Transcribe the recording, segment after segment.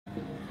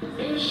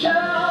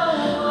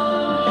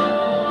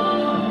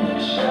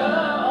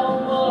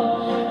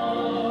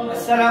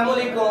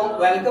Assalamualaikum.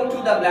 Welcome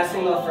to the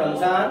blessing of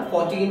Ramadan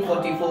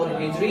 1444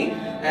 Hijri,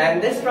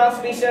 and this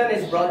transmission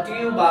is brought to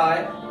you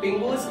by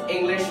Pingu's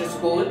English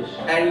School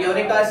and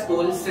Eureka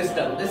School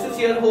System. This is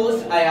your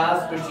host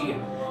Ayaz Bashir.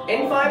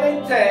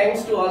 Infinite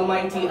thanks to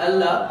Almighty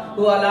Allah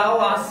who allow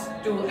us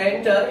to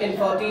enter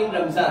in 14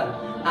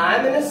 Ramadan. I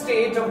am in a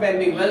state of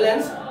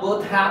ambivalence,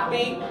 both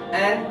happy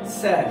and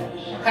sad.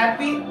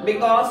 Happy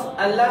because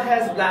Allah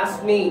has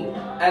blessed me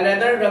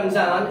another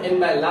Ramadan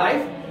in my life,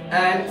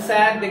 and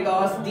sad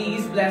because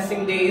these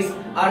blessing days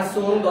are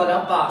soon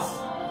gonna pass.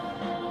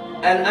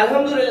 And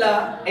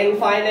Alhamdulillah,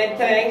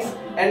 infinite thanks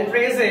and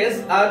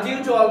praises are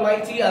due to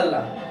Almighty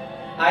Allah.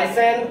 I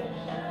send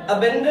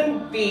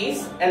abundant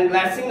peace and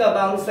blessing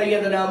upon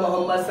Sayyidina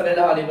Muhammad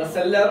sallallahu alaihi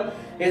wasallam,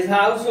 his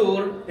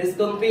household, his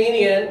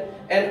companion,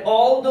 and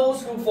all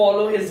those who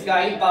follow his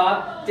guide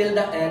path till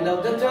the end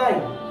of the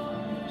time.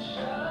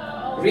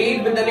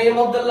 Read with the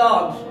name of the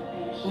Lord,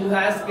 who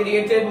has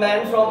created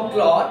man from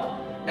cloth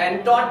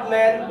and taught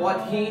man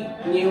what he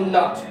knew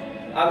not.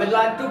 I would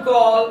like to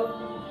call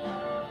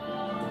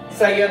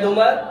Sayyid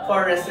Umar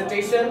for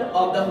recitation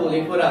of the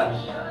Holy Quran.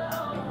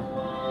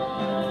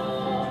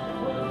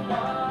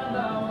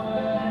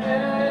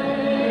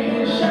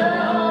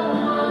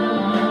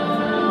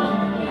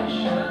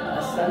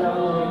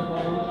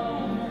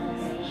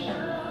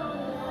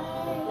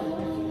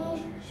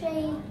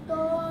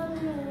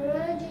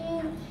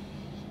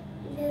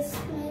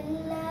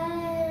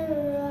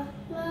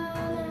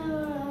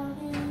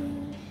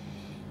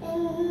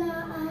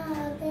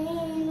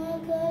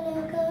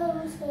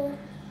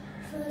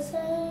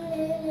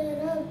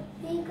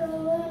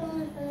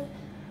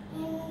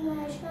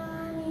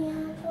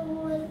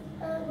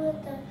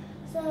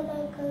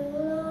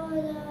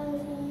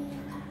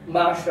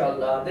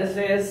 MashaAllah, this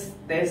is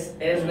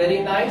very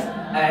nice,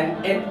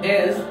 and it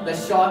is the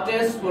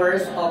shortest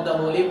verse of the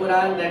Holy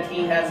Quran that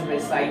he has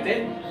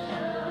recited.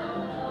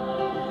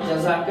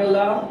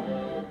 Jazakallah.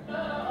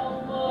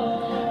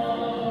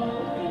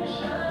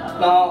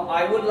 Now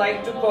I would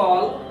like to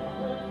call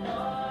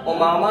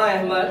Umama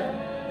Ahmad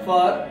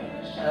for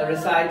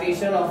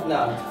recitation of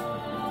Naat.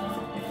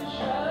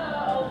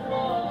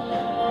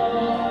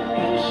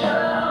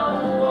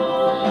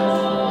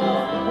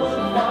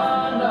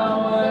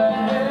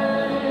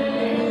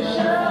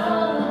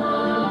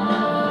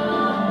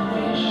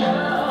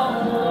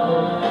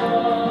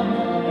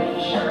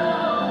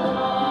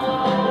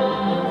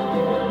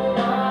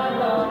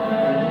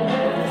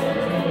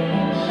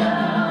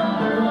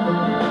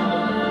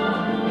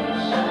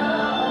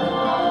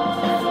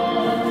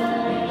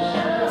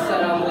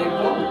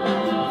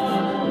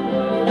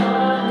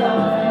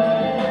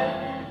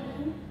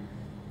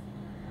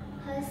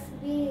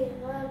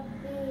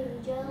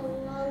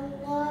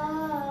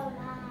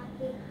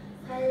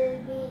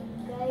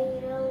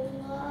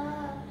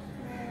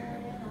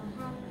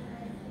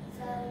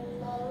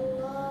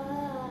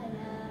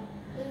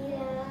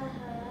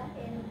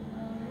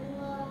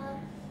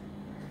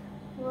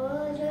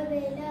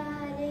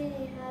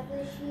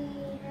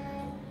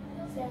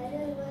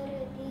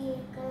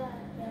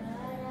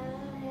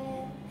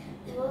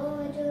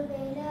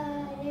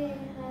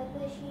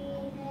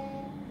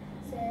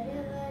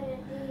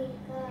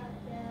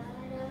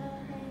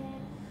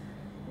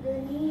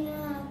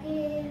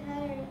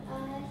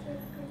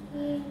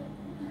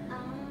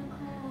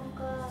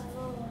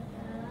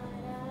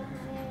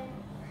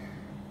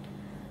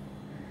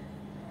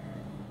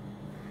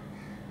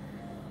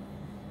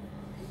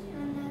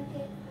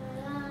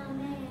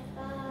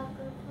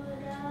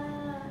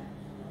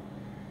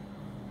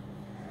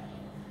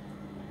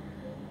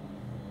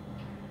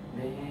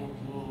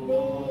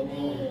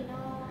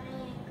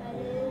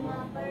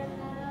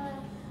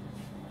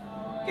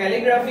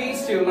 Calligraphy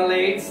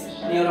stimulates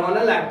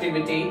neuronal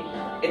activity.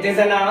 It is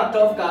an art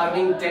of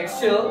carving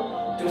texture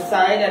to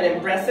sign an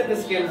impressive,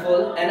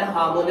 skillful, and a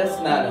harmonious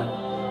manner.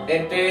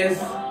 It is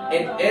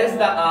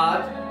the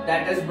art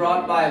that is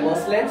brought by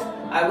Muslims.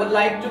 I would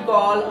like to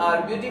call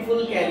our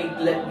beautiful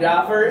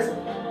calligraphers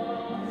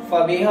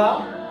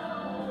Fabiha,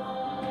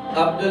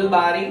 Abdul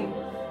Bari,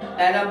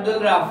 and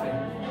Abdul Rafi.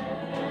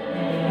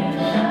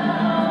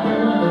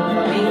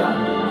 Fabiha.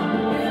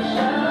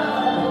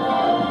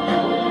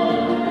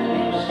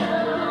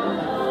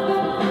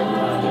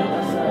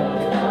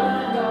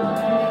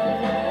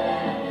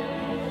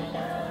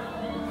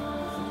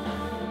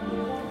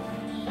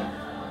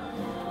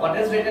 What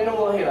is written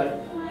over here?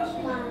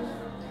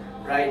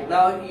 Right,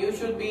 now you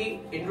should be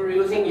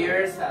introducing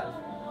yourself.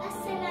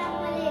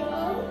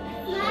 Assalamualaikum.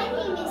 My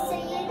name is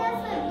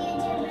Sayyida Fabia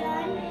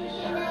Jabran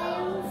and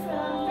I am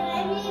from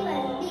primary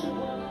 1B.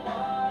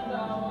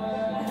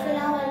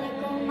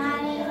 Assalamualaikum. My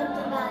name is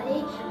Abdul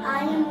Bari.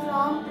 I am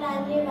from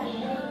primary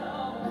 1B.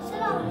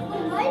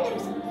 Assalamualaikum. My name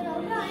is Abdul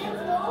Rahman. I am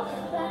from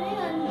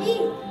primary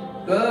 1B.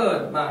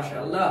 Good,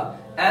 mashallah.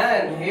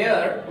 And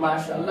here,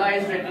 mashallah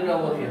is written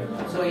over here.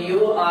 So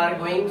you are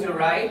going to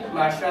write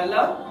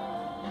mashallah.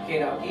 Okay,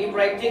 now keep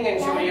writing and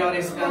show your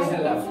skills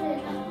in love.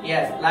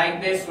 Yes,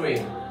 like this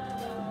way.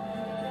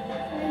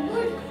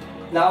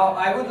 Now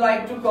I would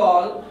like to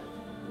call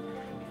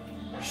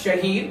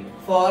Shahid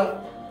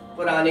for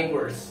Quranic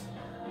verse.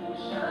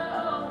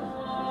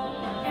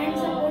 And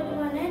support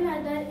one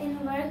another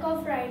in work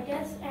of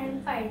righteousness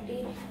and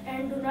piety,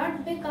 and do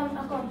not become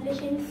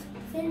accomplished in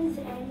sins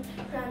and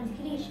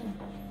transgression.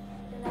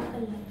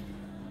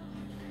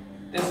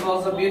 This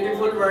was a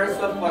beautiful verse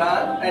of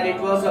Quran, and it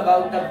was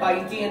about the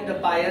piety and the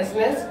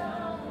piousness.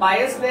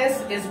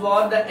 Piousness is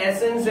what the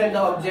essence and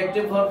the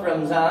objective of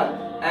Ramzan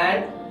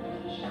and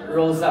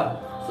Rosa.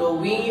 So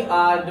we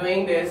are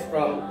doing this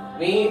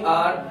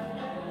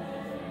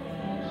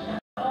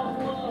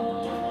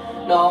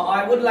Now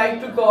I would like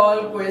to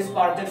call quiz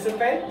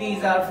participant.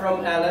 These are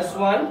from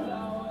LS1.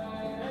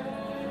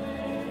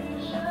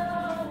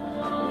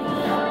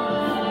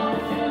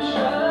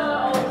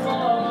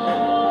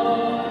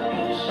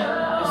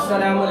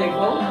 Assalamu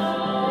alaikum.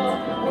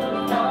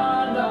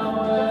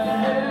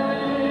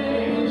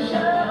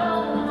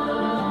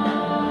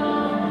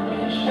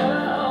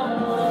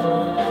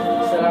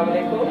 Assalamu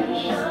alaikum.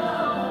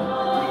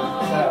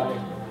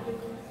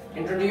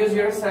 Introduce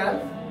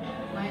yourself.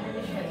 My name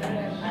is Shazad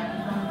and I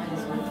am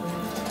from LS1.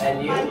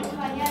 And you?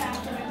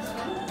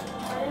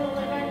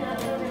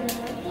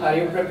 Are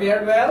you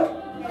prepared well?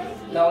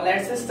 Now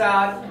let's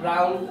start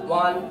round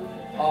 1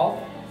 of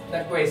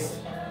the quiz.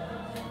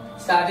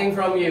 Starting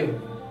from you.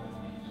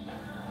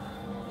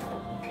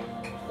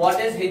 What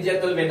is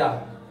Hijjatul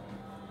Wida?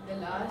 The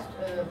last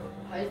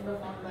Hajj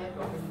performed by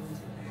Prophet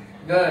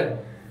Muhammad. Good.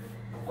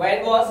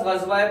 When was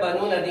Ghazwa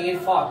Banu Nadir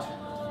fought?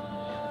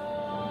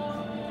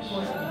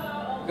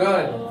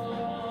 Good.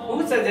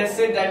 Who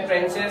suggested that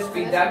trenches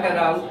be dug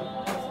around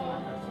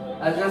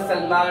Hazrat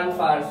Salman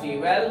Farsi?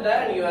 Well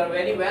done. You are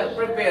very well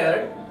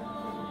prepared.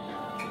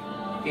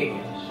 Okay.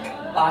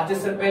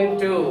 Participant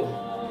 2.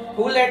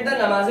 Who led the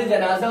Namaz-e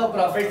Janaza of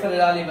Prophet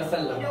Sallallahu Alaihi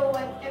Wasallam? No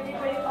one,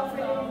 everybody offered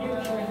an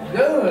individual.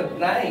 Good.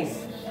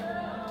 Nice.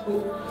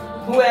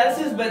 Who else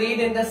is buried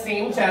in the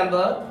same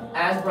chamber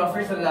as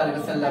Prophet Sallallahu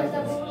Alaihi Wasallam?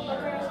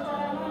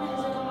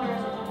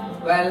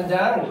 Well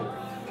done.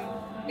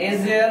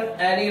 Is there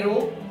any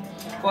room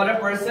for a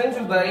person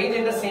to buried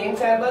in the same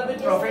chamber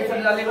with Prophet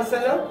Sallallahu Alaihi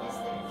Wasallam?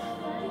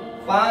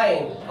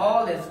 Fine.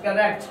 All is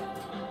correct.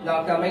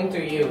 Now coming to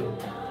you.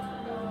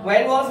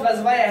 When was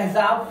Ghazwa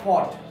Ahzab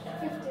fought?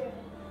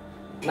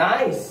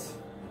 Nice.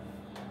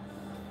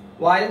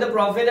 While the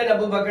Prophet and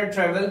Abu Bakr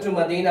traveled to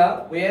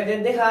Medina, where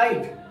did they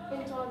hide?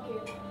 In Turkey.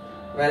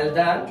 Well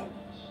done.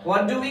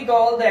 What do we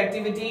call the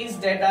activities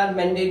that are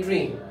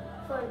mandatory?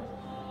 Fun.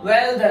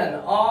 Well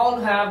done. All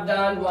have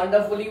done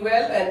wonderfully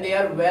well and they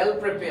are well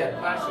prepared.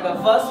 The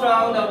first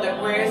round of the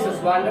quiz is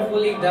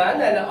wonderfully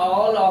done and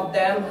all of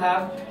them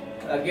have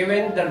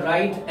given the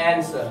right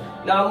answer.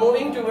 Now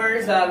moving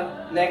towards our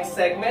next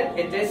segment,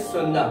 it is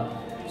Sunnah.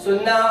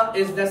 Sunnah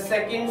is the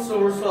second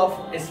source of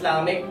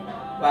Islamic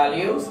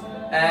values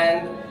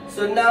and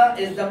Sunnah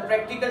is the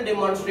practical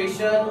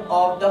demonstration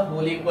of the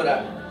Holy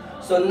Quran.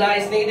 Sunnah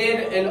is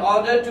needed in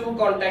order to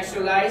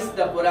contextualize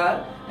the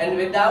Quran, and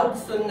without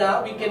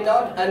Sunnah we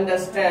cannot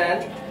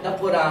understand the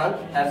Quran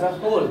as a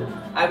whole.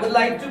 I would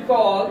like to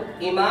call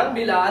Imam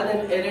Bilal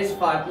and Irish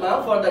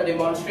Fatma for the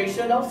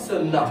demonstration of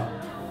Sunnah.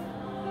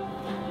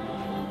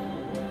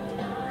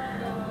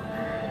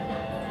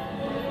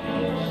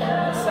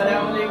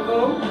 Assalamu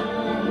alaikum.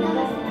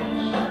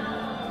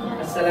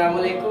 Assalamu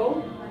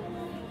alaikum.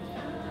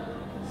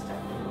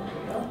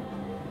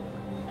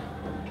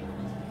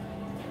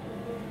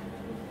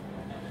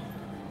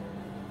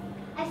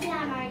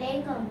 Assalamu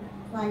alaikum.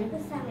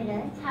 Walaikum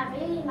salam. How are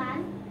you,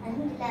 Iman?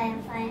 Alhamdulillah, I am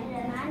fine.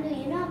 Rahman, do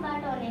you know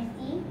about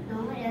honesty? No,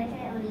 I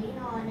only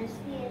know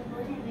honesty is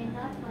good and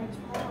not much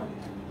more.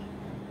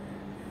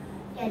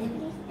 Can you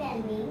please tell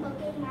me?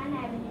 Okay,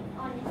 Iman,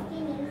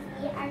 honesty means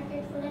we are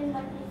truthful in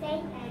what we say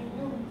and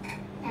do.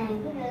 Thank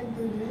you.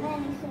 Do you know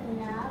any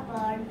sunnah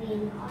about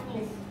being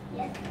honest?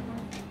 Yes,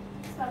 Iman.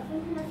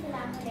 Prophet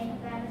Muhammad said,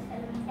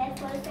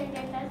 first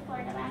sentence us for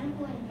the one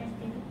who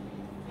interested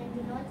and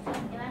do not cheat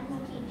the one who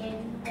cheated.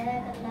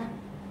 Allah.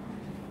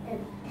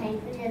 Thank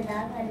you,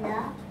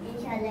 Jazakallah.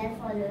 Inshallah,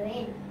 follow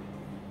it.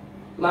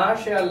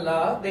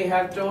 MashaAllah, they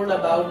have told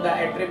about the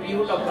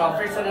attribute of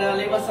Prophet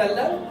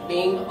ﷺ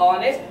being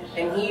honest,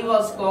 and he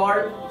was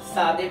called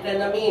Sadiq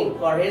and Amin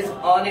for his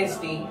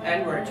honesty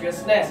and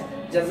virtuousness.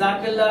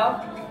 Jazakallah,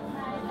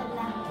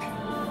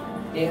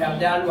 they have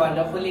done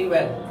wonderfully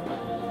well.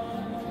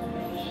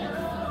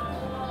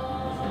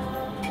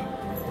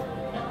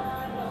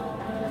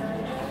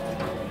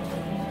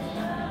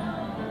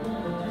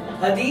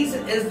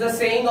 Hadith is the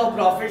saying of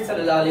Prophet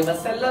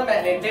ﷺ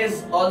and it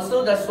is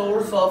also the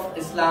source of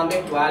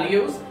Islamic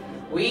values.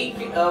 We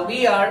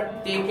are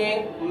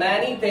taking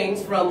many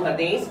things from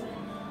Hadith.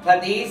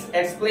 Hadith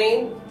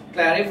explain,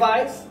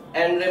 clarifies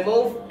and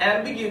remove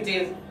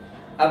ambiguities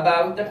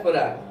about the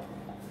Quran.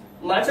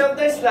 Much of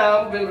the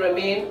Islam will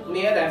remain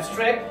mere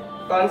abstract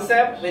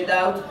concept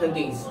without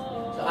Hadith.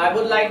 So I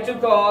would like to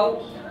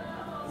call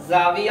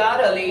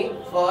Zawiyar Ali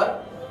for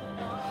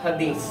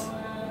Hadith.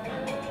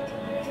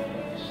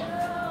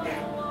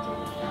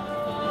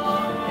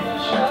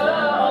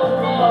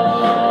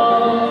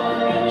 Inshallah.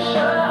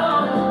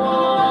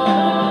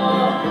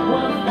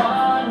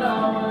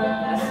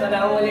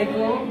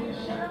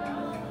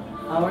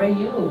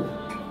 food.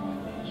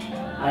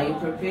 Are you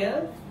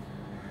prepared?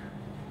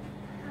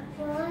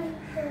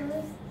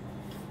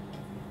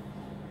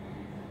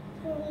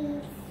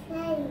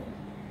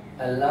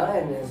 Allah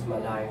and His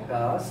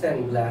Malaika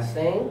send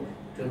blessing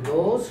to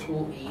those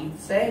who eat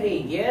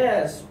sehri.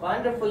 Yes,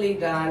 wonderfully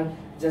done.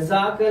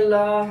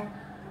 Jazakallah.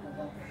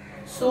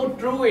 So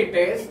true it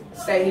is.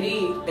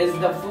 Sehri is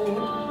the food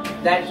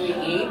that we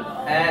eat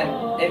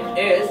and it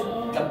is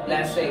the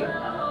blessing.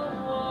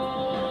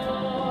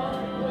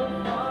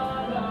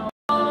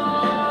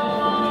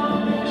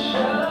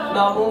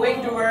 Now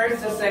moving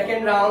towards the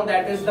second round,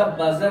 that is the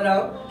buzzer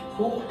round.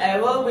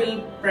 Whoever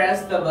will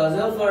press the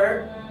buzzer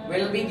first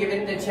will be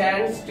given the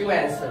chance to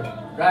answer.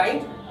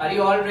 Right? Are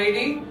you all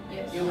ready?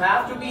 Yes. You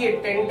have to be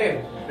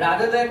attentive.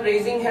 Rather than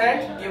raising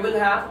hand, you will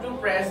have to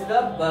press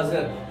the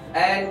buzzer.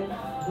 And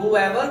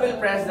whoever will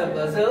press the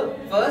buzzer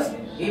first,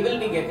 he will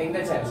be getting the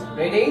chance.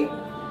 Ready?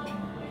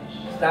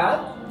 Start.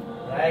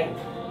 Right.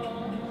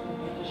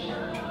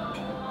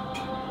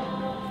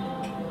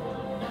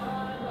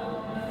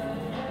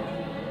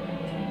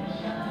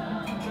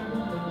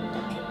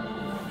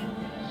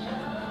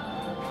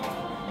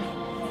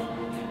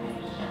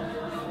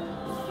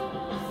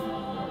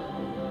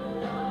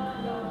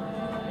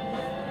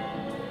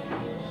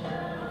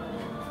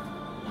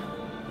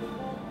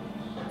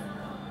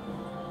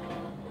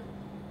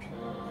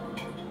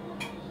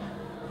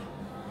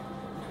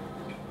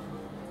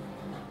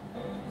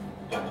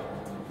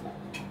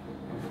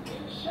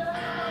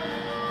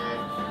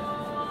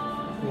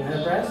 You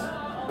have pressed?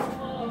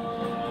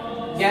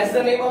 Guess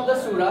the name of the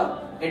surah.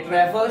 It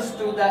refers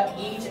to the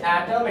each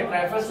atom. It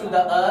refers to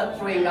the earth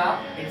throwing up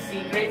its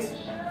secrets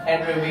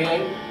and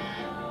revealing.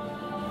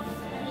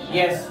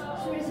 Yes.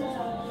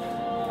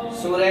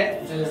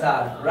 Surah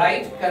Zilzal.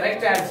 Right?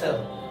 Correct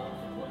answer.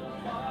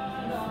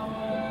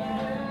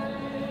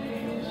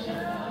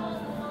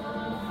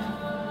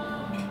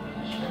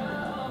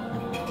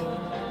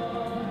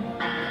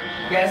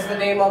 Guess the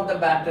name of the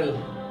battle.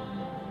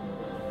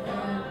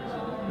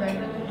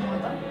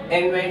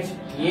 In which,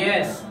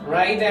 yes,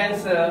 right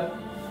answer,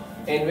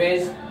 in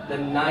which the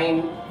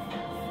 9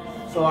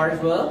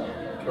 swords were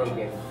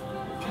broken.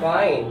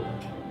 Fine.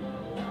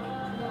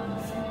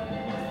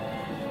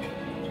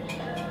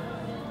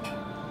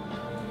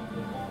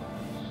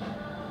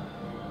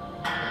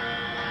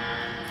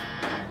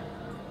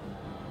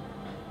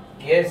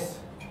 Yes.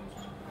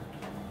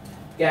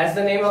 Guess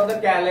the name of the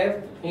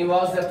caliph. He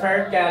was the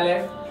third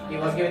caliph. He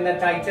was given the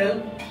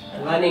title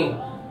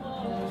Ghani.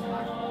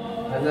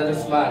 Hazrat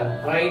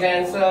Usman. Right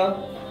answer.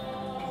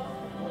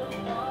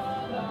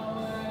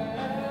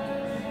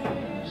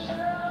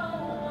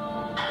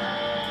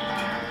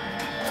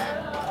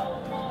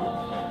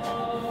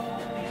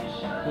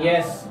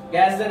 Yes.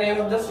 Guess the name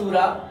of the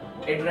surah.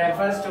 It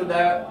refers to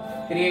the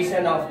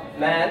creation of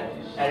man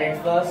and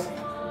its first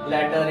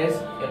letter is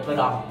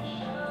Iqra.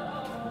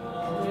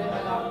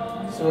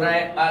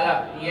 Surah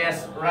Alaq.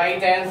 Yes.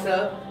 Right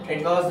answer.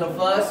 It was the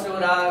first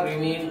surah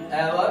revealed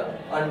ever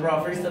on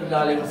Prophet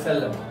Sallallahu Alaihi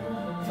Wasallam.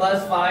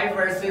 First 5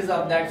 verses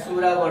of that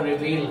surah were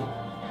revealed.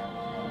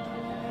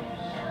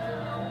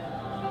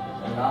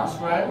 The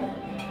last one.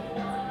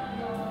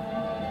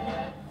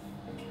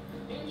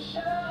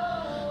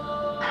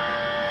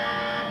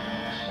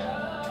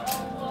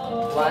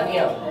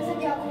 Vania.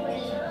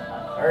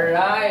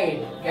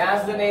 Alright.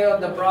 Guess the name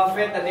of the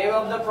Prophet. The name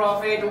of the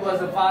Prophet who was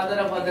the father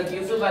of Hazrat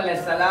Yusuf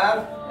alayhi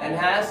salam and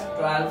has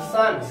 12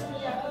 sons.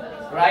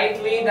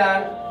 Rightly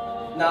done.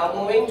 Now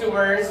moving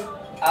towards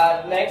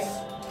our next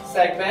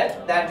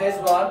segment, that is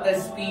what the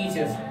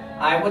speeches.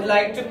 I would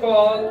like to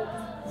call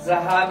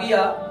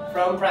Zahabia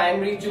from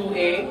primary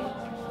 2A.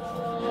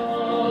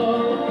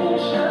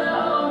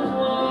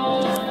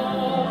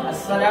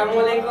 Assalamu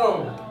alaikum.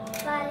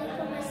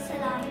 Walaikum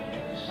assalam.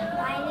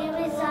 My name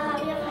is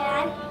Zahabia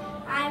Khan.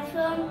 I'm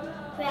from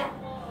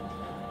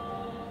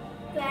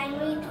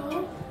primary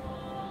 2.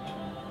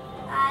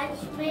 आज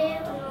मैं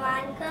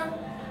उन्वान का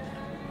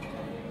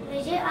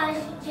मुझे आज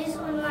जिस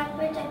उन्वान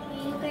पर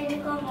तकरीर करने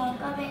का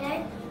मौका मिला है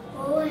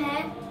वो है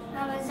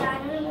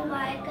रमज़ानुल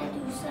मुबारक का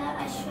दूसरा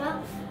अशरा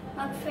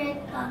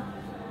मग़फ़िरत का।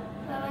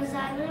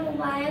 रमज़ानुल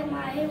मुबारक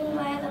माह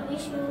मुबारक अभी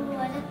शुरू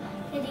हुआ था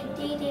कि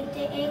देखते ही देखते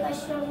एक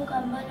अशरा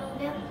मुकम्मल हो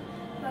गया।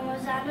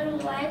 रमज़ानुल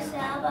मुबारक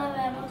सवाब और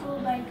रहमत व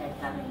बरकत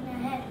का महीना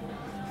है।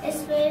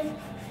 इसमें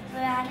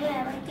बयान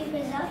रहमत की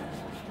फ़िज़ा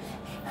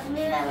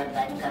अपनी रहमत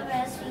बंद का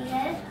बरस हुई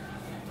है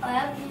और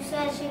अब दूसरे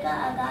अशरे का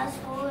आगाज़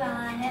हो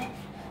रहा है।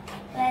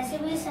 वैसे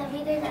भी सभी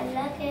दिन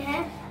अल्लाह के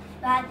हैं,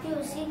 बात भी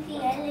उसी की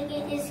है,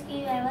 लेकिन इसकी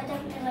रहमत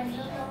अपने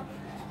बंदों को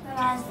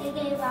नवाजने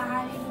के लिए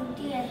बहाने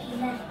ढूंढती रहती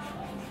है।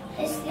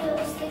 इसलिए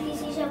उसने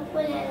किसी शब को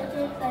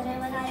लैलतुल क़द्र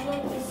बनाया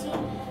और किसी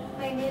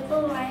महीने को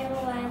माह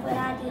मुबारक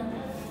बना दिया।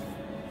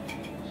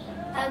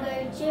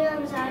 अगरचे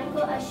रमज़ान को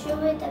अशरों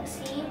में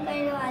तकसीम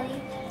करने वाली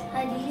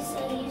हदीस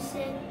सही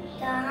से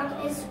ताहम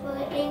इसको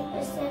एक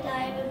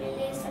हिस्सेदारी में भी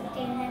ले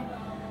सकते हैं।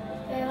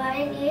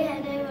 रिवायत ये है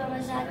कि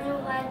रमज़ान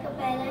मुबारक का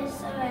पहला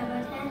हिस्सा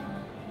रहमत है,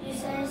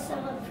 दूसरा हिस्सा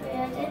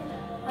मग़फ़िरत है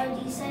और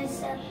तीसरा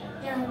हिस्सा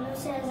जहन्नम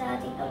से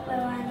आज़ादी का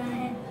परवाना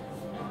है।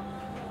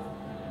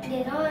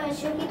 दिनों और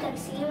अशों की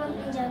तकसीम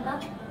अपनी जगह,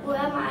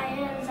 पूरा माह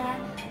रमज़ान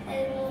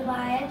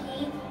मुबारक की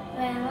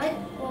रहमत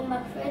व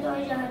मग़फ़िरत और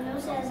जहन्नुम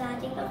से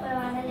आज़ादी का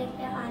परवाना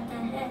लेकर आता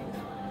है।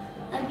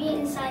 अब ये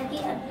इंसान की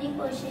अपनी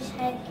कोशिश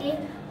है कि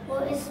वो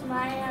इस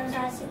माह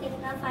रमज़ान से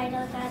कितना फ़ायदा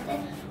उठाता है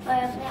और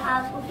अपने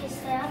आप को किस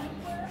तरह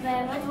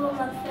रहमत व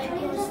मग़फ़िरत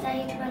के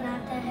मुस्तहिक़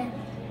बनाता है।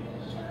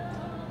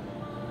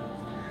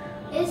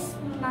 इस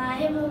माह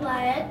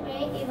मुबारक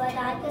में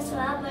इबादत का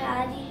सवाब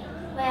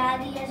बढ़ा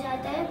दिया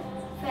जाता है,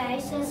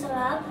 फ़राइज़ का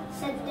सवाब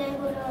 70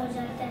 गुना हो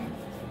जाता है।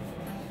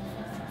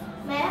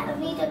 मैं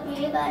अपनी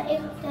तकरीर का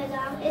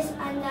इख्तिताम इस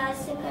अंदाज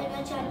से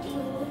करना चाहती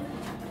हूँ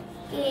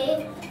कि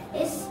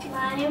इस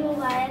माह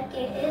मुबारक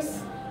के इस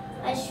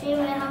अशरे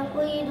में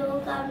हमको ये दो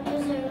काम तो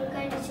ज़रूर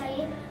करने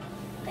चाहिए।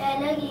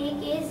 पहला ये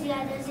कि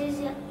ज़्यादा से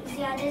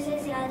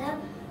ज़्यादा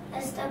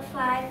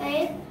इस्तिग़फ़ार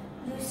करें,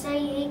 दूसरा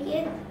ये कि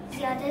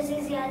ज़्यादा से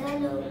ज़्यादा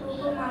लोगों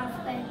को माफ़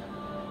करें।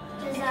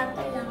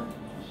 जज़ाकल्लाह।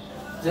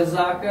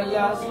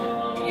 Jazakallah,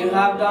 you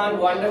have done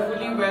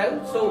wonderfully well,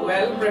 so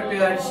well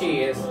prepared she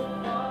is.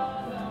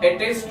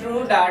 It is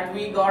true that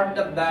we got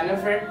the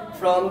benefit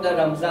from the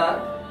Ramzan,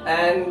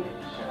 and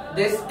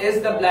this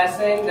is the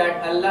blessing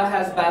that Allah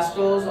has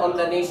bestowed on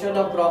the nation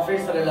of Prophet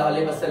Sallallahu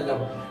Alaihi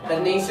Wasallam. The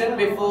nation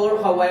before,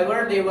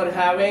 however, they were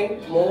having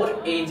more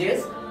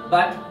ages,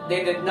 but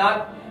they did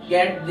not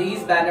get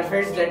these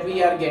benefits that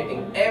we are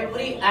getting.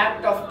 Every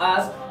act of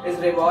us is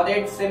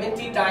rewarded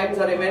 70 times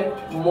or even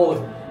more.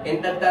 In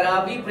the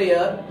Tarawih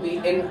prayer,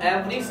 in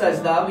every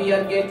sajda, we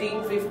are getting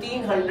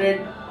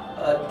 1500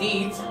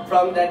 deeds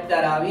from that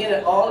Tarawih,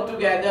 and all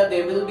together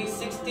they will be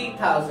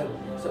 60,000.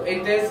 So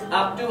it is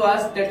up to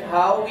us that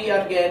how we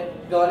are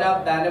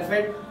gonna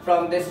benefit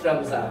from this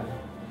Ramzan.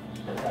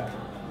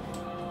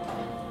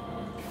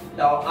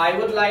 Now I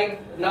would like,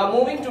 now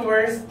moving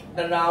towards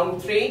the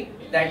round 3,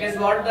 that is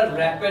what the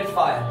rapid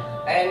fire,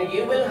 and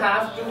you will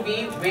have to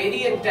be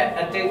very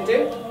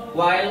attentive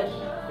while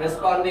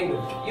responding.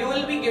 You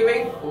will be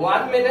giving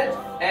 1 minute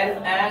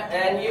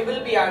and you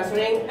will be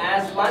answering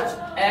as much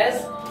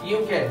as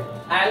you can.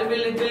 I'll be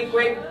little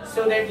quick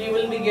so that you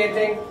will be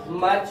getting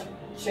much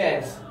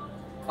chance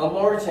or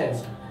more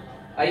chance.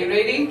 Are you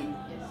ready?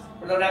 Yes.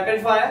 For the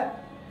rapid fire?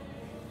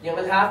 You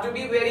will have to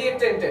be very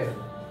attentive.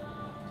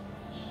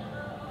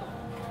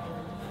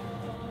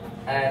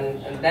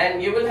 And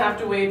then you will have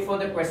to wait for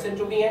the question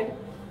to be end.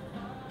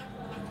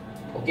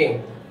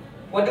 Okay.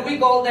 What do we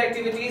call the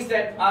activities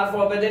that are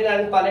forbidden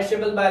and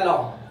punishable by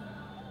law?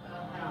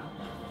 Haram.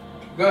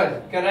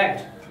 Good,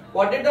 correct.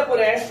 What did the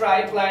Quraysh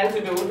plan to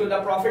do to the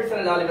Prophet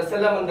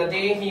ﷺ on the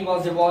day he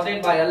was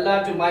rewarded by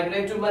Allah to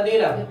migrate to They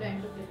Medina?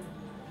 plan to kill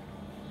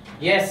him.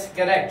 Yes,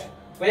 correct.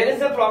 Where is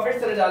the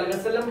Prophet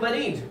ﷺ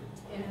buried?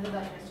 In the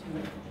darkness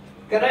chamber.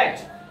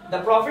 Correct. The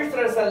Prophet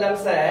ﷺ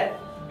said,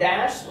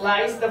 "Dash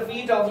lies the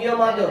feet of your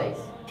mother."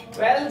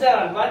 Well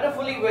done,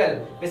 wonderfully well.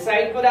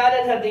 Beside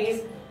Quran and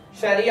Hadith,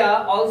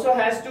 Sharia also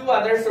has 2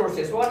 other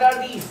sources. What are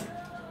these?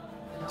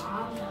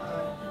 Naam and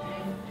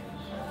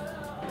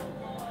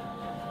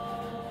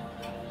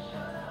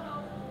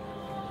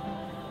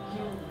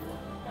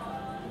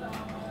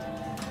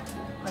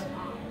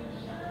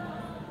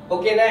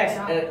Okay, next.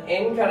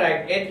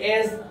 Incorrect. It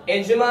is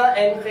ijma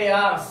and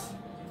qiyas.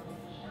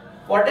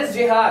 What is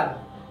jihad?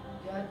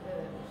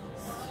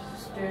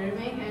 they are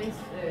storming and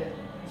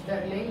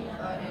struggling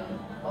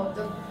of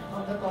the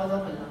cause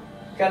of Allah.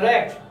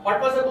 Correct.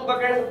 What was Abu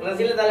Bakr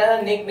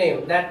Raziladallah's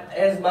nickname that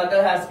his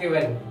mother has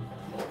given?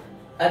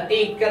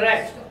 Atiq.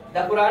 Correct. The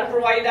Quran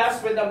provides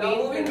us with the means.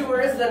 Now moving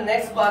towards the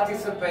next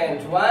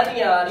participant.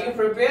 Vania, are you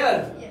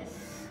prepared?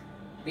 Yes.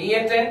 Be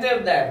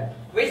attentive then.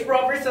 Which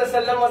Prophet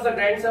ﷺ was the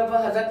grandson of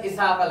Hazrat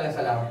Ishaq alayhi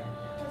salam?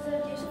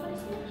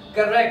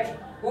 Correct.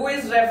 Who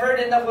is referred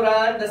in the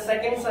Quran, the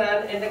second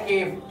son in the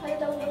cave?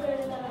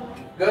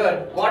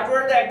 Good. What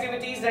were the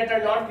activities that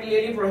are not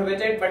clearly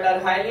prohibited but are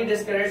highly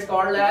discouraged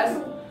called as?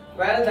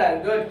 Well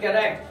done. Good.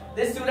 Correct.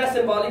 This surah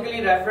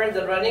symbolically refers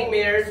the running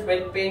mares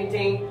with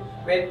painting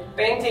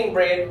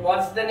bread.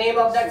 What's the name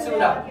of that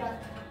surah?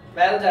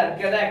 Well done.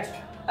 Correct.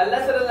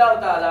 Allah Subhanahu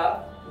wa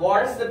Ta'ala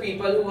warns the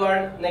people who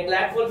are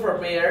neglectful for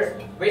prayers.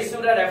 Which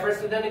surah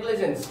refers to the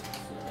negligence?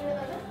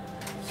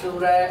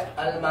 Surah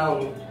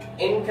Al-Maun.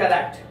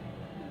 Incorrect.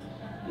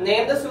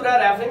 Name the surah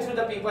referring to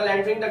the people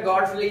entering the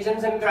God's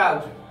religions and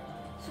crowd.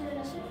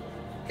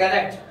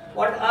 Correct.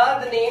 What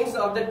are the names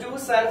of the 2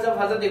 sons of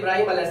Hazrat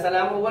Ibrahim alayhi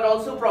salam who were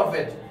also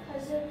prophet?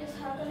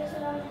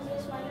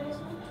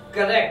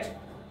 Correct.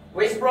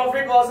 Which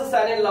prophet was the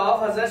son-in-law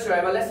of Hazrat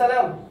Shuaib alayhi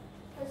salam?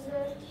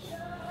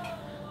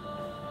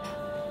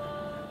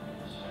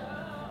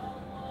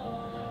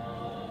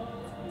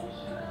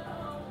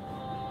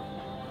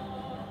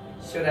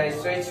 Should I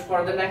switch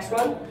for the next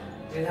one?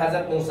 It is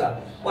Hazrat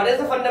Musa. What is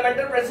the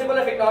fundamental principle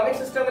of economic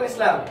system in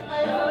Islam?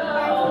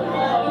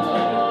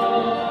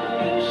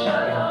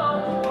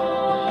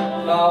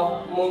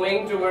 Now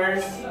moving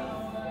towards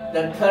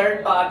the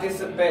 3rd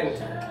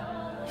participant.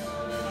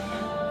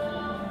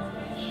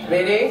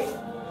 Ready?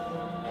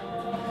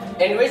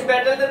 In which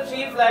battle the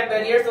 3 flag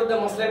bearers of the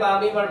Muslim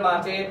army were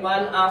martyred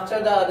one after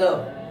the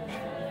other?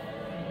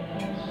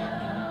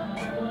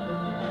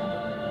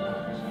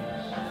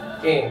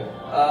 Okay,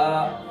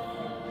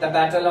 the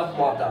Battle of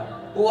Mauta.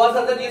 Who was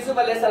Hazrat Yusuf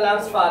alayhi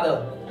salam's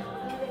father?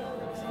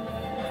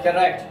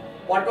 Correct.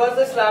 What was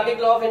the Islamic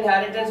law of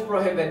inheritance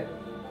prohibit?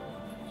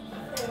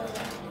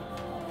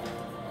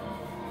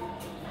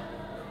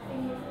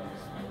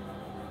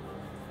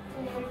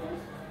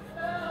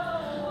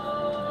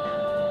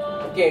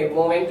 Okay,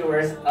 moving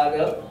towards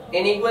other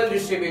unequal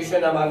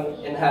distribution among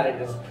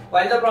inheritance.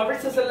 While the Prophet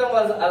ﷺ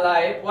was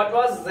alive, what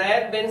was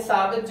Zayd bin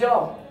Sabit's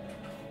job?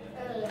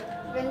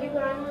 When the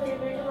Quran was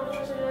revealed to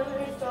Muhammad sallallahu alaihi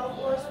wasallam, his job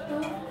was to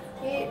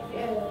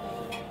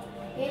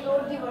he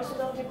wrote the verses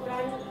of the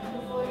Quran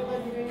before it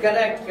was revealed.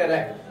 Correct,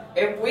 correct.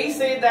 If we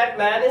say that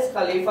man is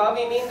Khalifa,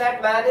 we mean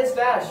that man is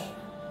dash.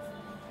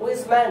 Who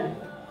is man?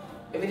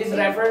 If it is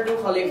referred to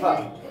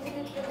Khalifa,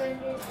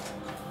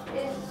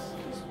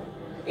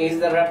 is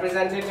the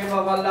representative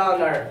of Allah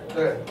on earth.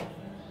 Good.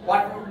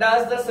 What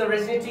does the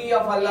sovereignty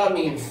of Allah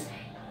means?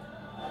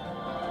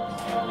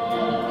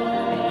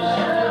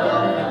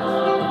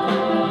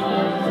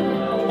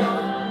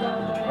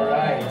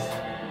 Right.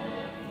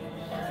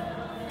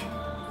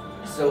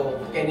 So,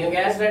 can you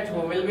guess that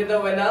who will be the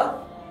winner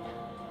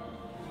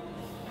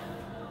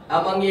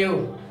among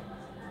you?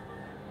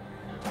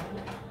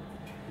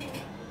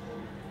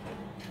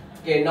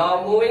 Okay,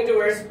 now moving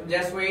towards,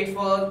 just wait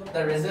for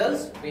the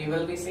results. We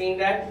will be seeing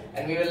that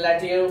and we will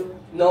let you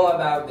know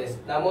about this.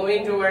 Now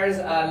moving towards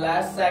our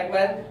last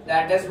segment,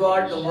 that is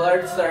what the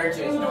word search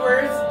is.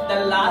 Towards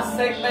the last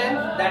segment,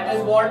 that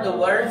is what the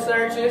word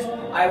search is.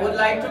 I would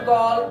like to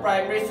call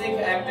primary SIG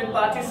active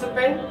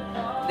participant.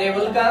 They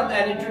will come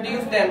and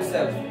introduce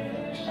themselves.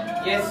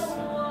 Yes.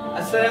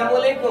 Assalamu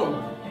alaikum.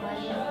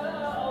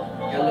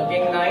 You're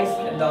looking nice,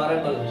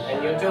 adorable,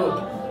 and you too.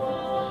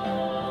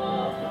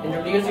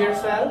 Introduce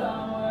yourself.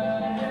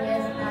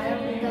 Yes, I am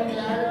Bilal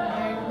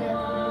and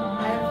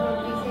I am from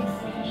P6.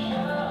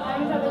 I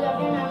am from Bilal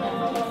and I am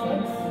from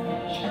P6.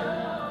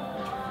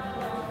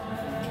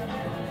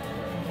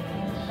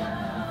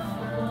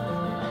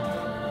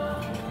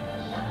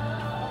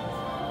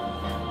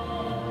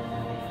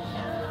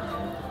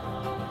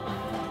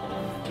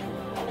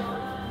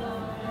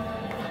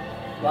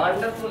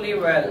 Wonderfully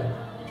well.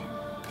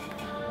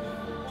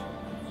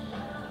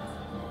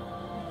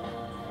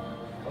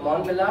 Come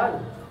on, Bilal.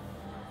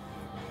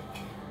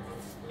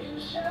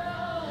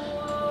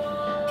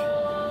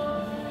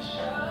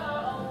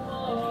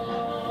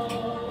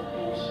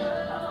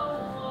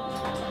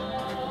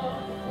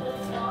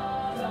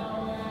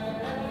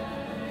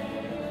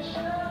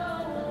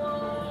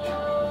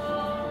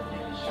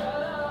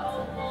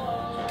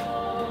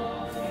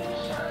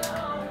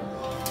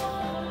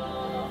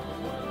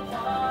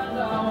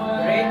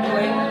 Great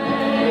going.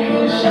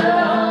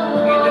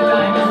 Okay, the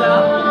time is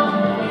up.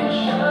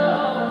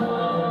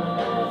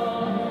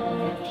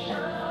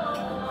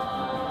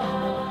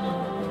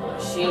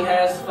 She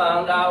has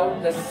found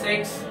out the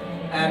 6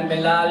 and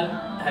Bilal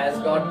has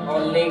got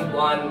only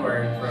one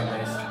word from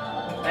this.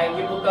 Thank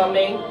you for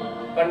coming.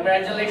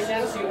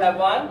 Congratulations, you have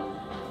won.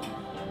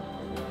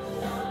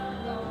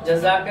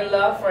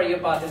 Jazakallah for your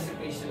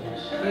participation.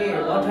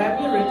 Okay, what have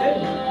you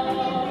written?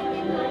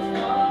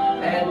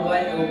 And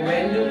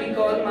when do we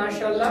call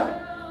mashallah?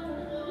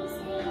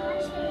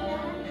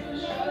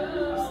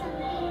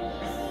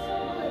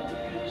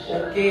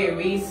 Okay,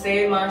 we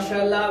say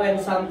mashallah when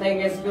something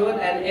is good,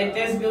 and it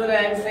is good.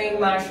 I am saying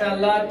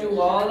mashallah to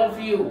all of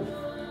you.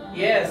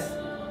 Yes.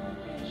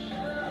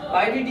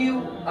 Why did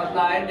you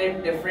apply the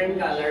different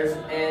colors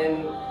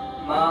in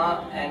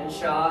ma and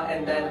sha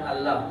and then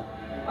Allah?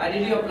 Why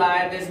did you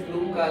apply this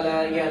blue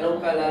color, yellow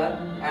color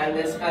and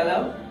this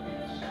color?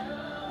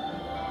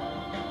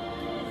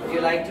 Would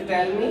you like to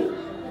tell me?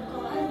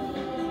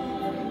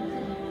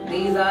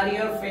 These are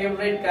your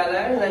favorite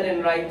colors, and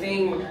in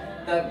writing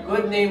the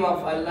good name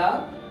of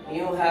Allah,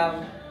 you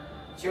have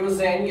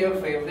chosen your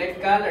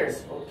favorite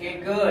colors.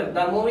 Okay, good.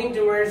 Now moving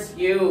towards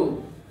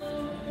you.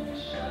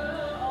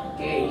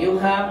 Okay, you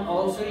have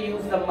also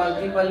used the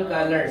multiple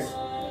colors.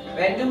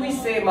 When do we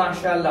say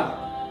mashallah?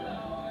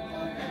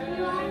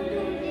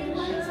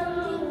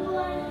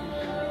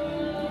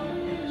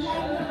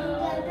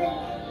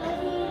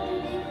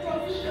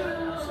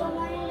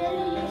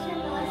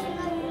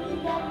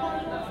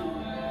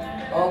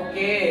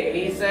 Okay,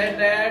 he said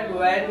that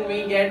when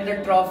we get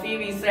the trophy,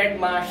 we said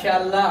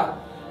mashallah.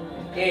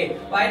 Okay,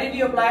 why did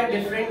you apply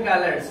different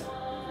colors?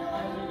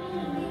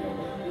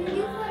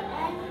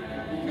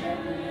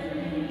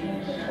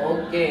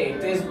 Okay,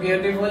 it is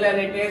beautiful and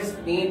it is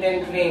neat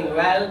and clean.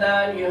 Well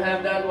done, you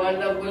have done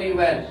wonderfully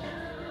well.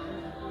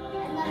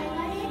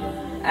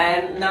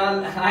 And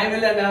now I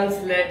will announce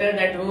later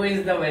that who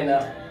is the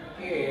winner.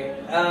 Okay.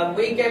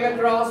 We came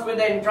across with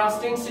an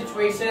interesting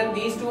situation.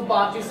 These two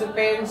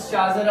participants,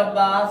 Shazar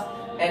Abbas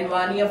and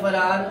Vania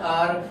Farhan,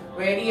 are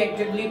very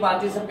actively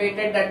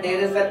participated that there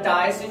is a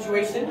tie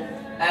situation,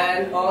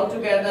 and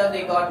altogether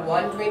they got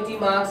 120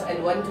 marks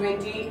and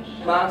 120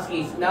 marks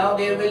each. Now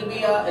there will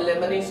be a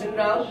elimination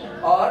round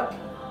or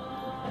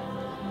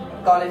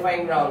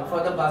qualifying round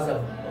for the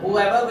buzzer.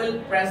 whoever will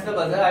press the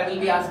buzzer, I will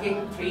be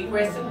asking 3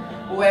 questions.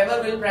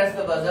 Whoever will press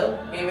the buzzer,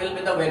 he will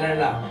be the winner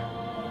now.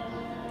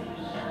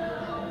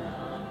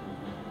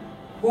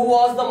 Who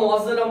was the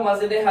Muazzin of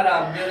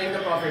Masjid-e-Haram during the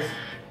prophecy?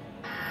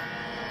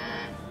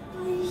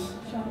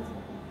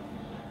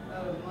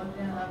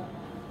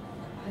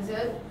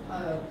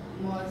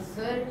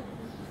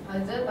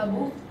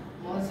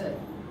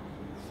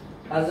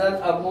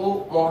 Hazrat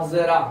Abu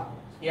Muhzira.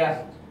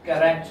 Yes,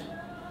 correct.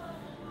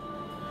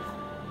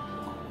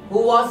 Who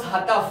was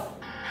Hataf?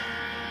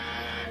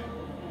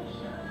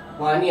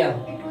 Wania.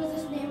 It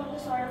was the name of the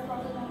sword of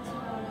Prophet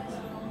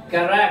Muhammad.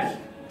 Correct.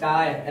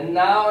 Tie. And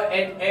now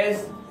it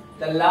is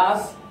the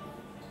last.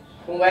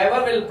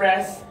 Whoever will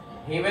press,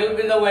 he will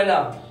be the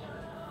winner.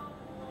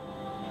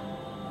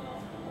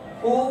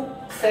 Who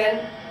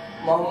sent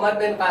Muhammad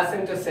bin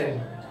Qasim to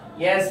sin?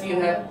 Yes, you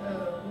have.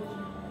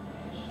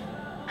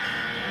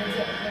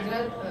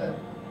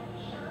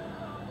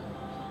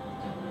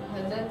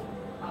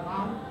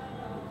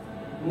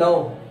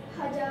 No.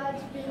 Hajjaj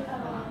bin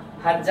Arab.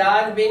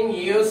 Hajjaj bin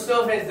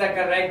Yusuf is the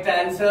correct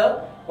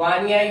answer.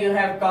 1 year you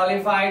have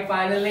qualified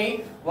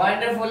finally.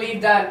 Wonderfully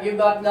done. You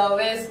got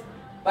nervous,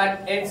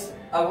 but it's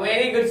a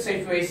very good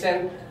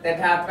situation that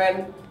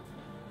happened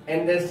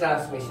in this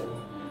transmission.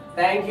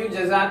 Thank you,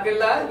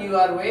 Jazakallah. You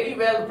are very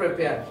well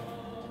prepared.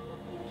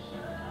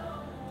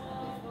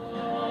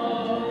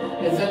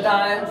 It's the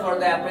time for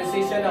the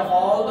appreciation of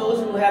all those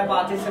who have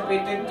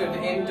participated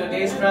in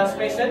today's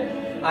transmission.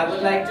 I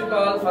would like to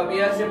call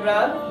Fabia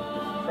Gibran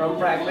from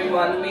Primary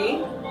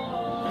 1B.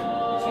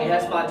 She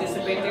has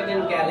participated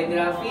in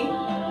calligraphy.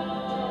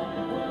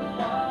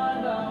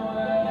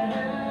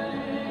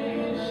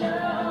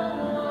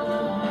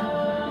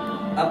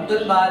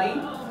 Abdul Bari,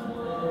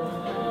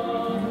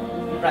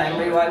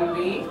 Primary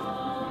 1B.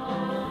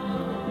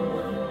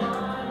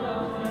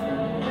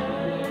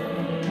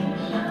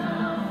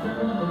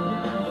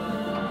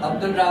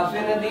 Abdul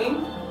Rafi Nadeem.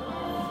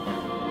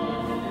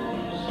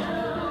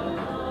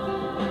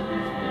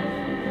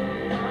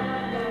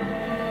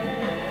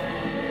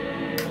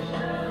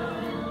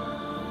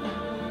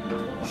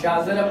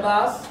 Shazir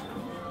Abbas,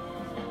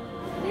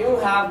 you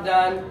have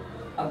done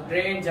a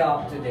great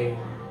job today.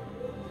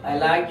 I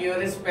like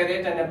your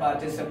spirit and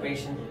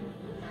participation.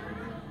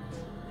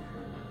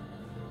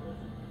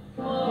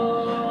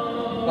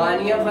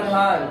 Mania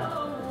Farhan,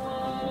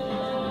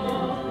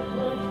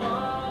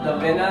 the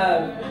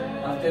winner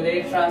of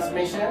today's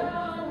transmission.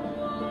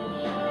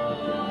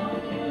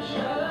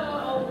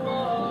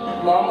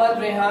 Mohammad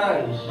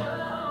Rehan,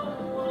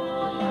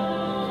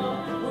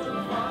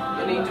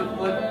 you need to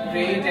put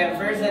great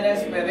efforts and a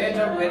spirit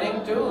of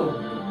winning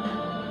too.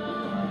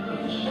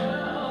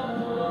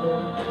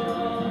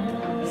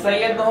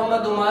 Sayyid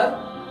Muhammad Umar,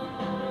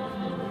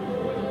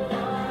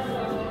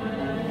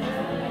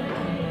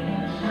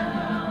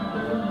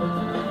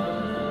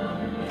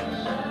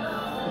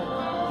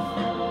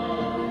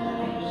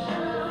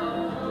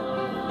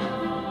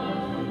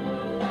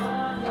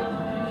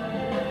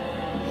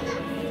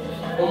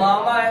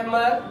 Umama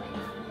Ahmad,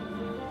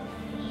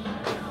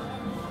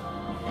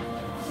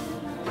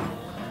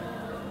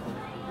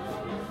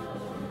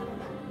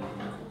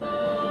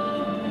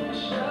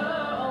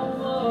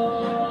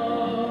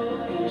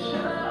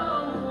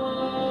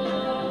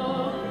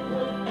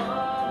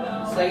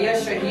 Sayyid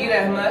Shahir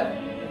Ahmad,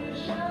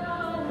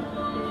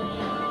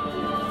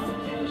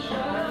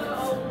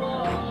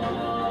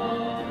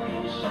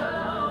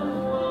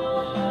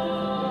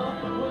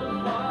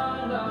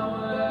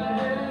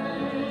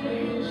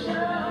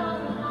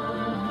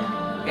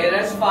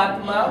 Iris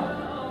Fatma,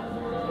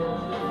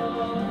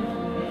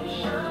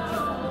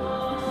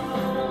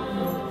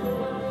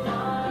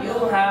 you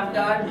have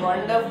done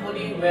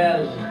wonderfully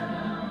well.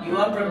 You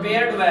are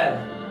prepared well.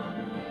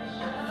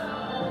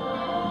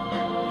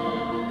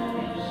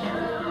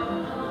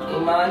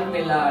 Iman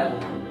Bilal,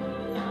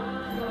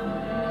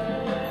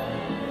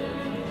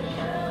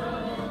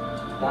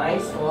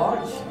 nice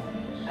watch,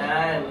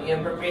 and your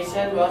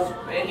preparation was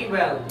very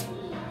well.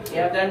 You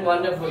have done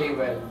wonderfully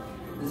well.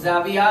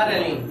 Zaviyar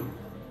Ali,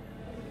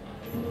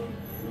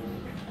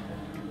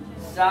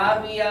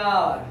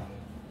 Zaviyar,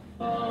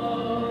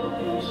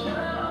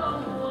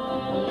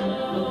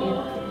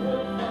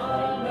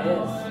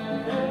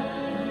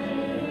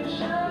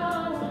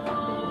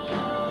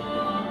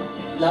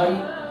 now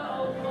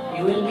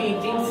you will be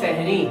eating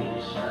sehri.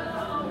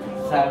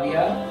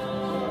 Zavia.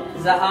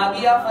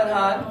 Zahabia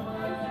Farhan,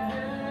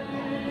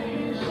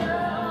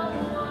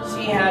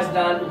 she has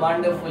done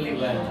wonderfully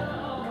well.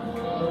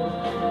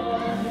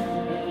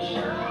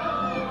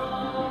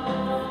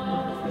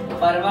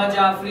 Farwa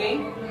Jafri,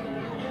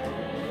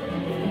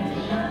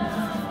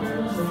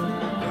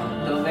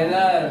 the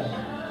winner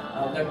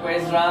of the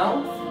quiz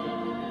round.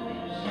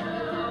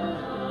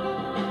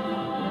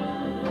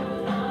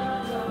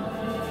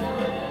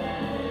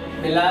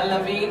 Bilal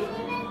Naveed,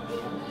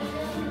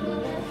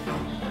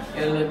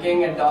 you're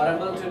looking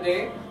adorable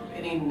today.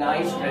 Very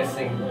nice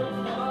dressing.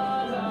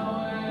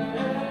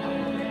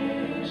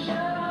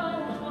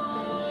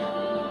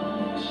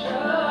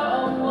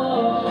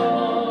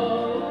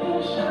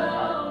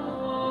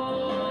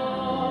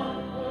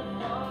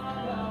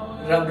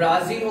 रब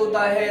राजी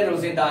होता है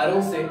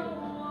रोजेदारों से,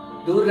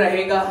 दूर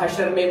रहेगा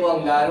हशर में वो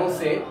अंगारों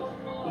से।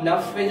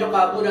 नफ्स पे जो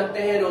काबू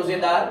रखते हैं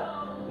रोजेदार,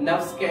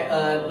 नफ्स के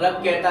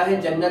रब कहता है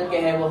जन्नत के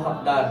हैं वो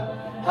हकदार।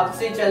 हक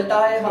से चलता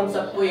है हम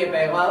सबको ये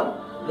पैगाम,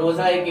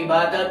 रोजा एक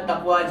इबादत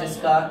तकवा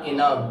जिसका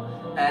इनाम।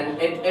 And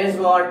it is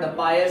what the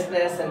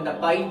piousness and the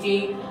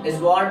piety is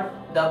what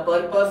the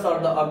purpose or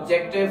the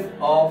objective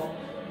of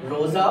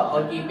roza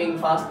or keeping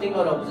fasting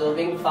or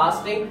observing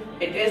fasting.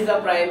 It is the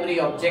primary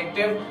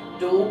objective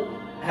to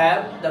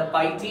have the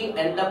piety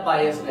and the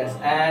piousness,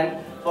 and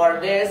for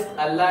this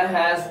Allah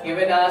has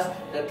given us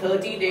the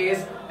 30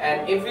 days,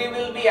 and if we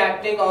will be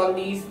acting on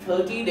these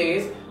 30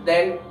 days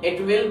then it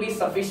will be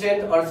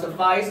sufficient or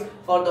suffice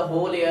for the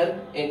whole year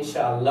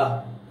inshallah.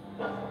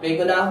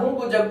 बेगुनाहों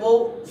को जब वो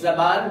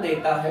ज़बान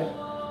देता है,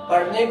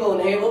 पढ़ने को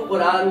उन्हें वो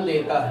कुरान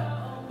देता है।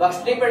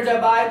 बख्शने पर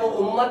जब आए वो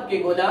उम्मत के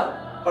गुनाह,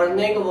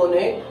 पढ़ने को वो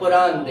उन्हें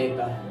कुरान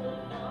देता है।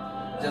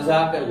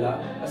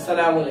 जज़ाकल्लाह।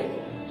 अस्सलामु अलैकुम।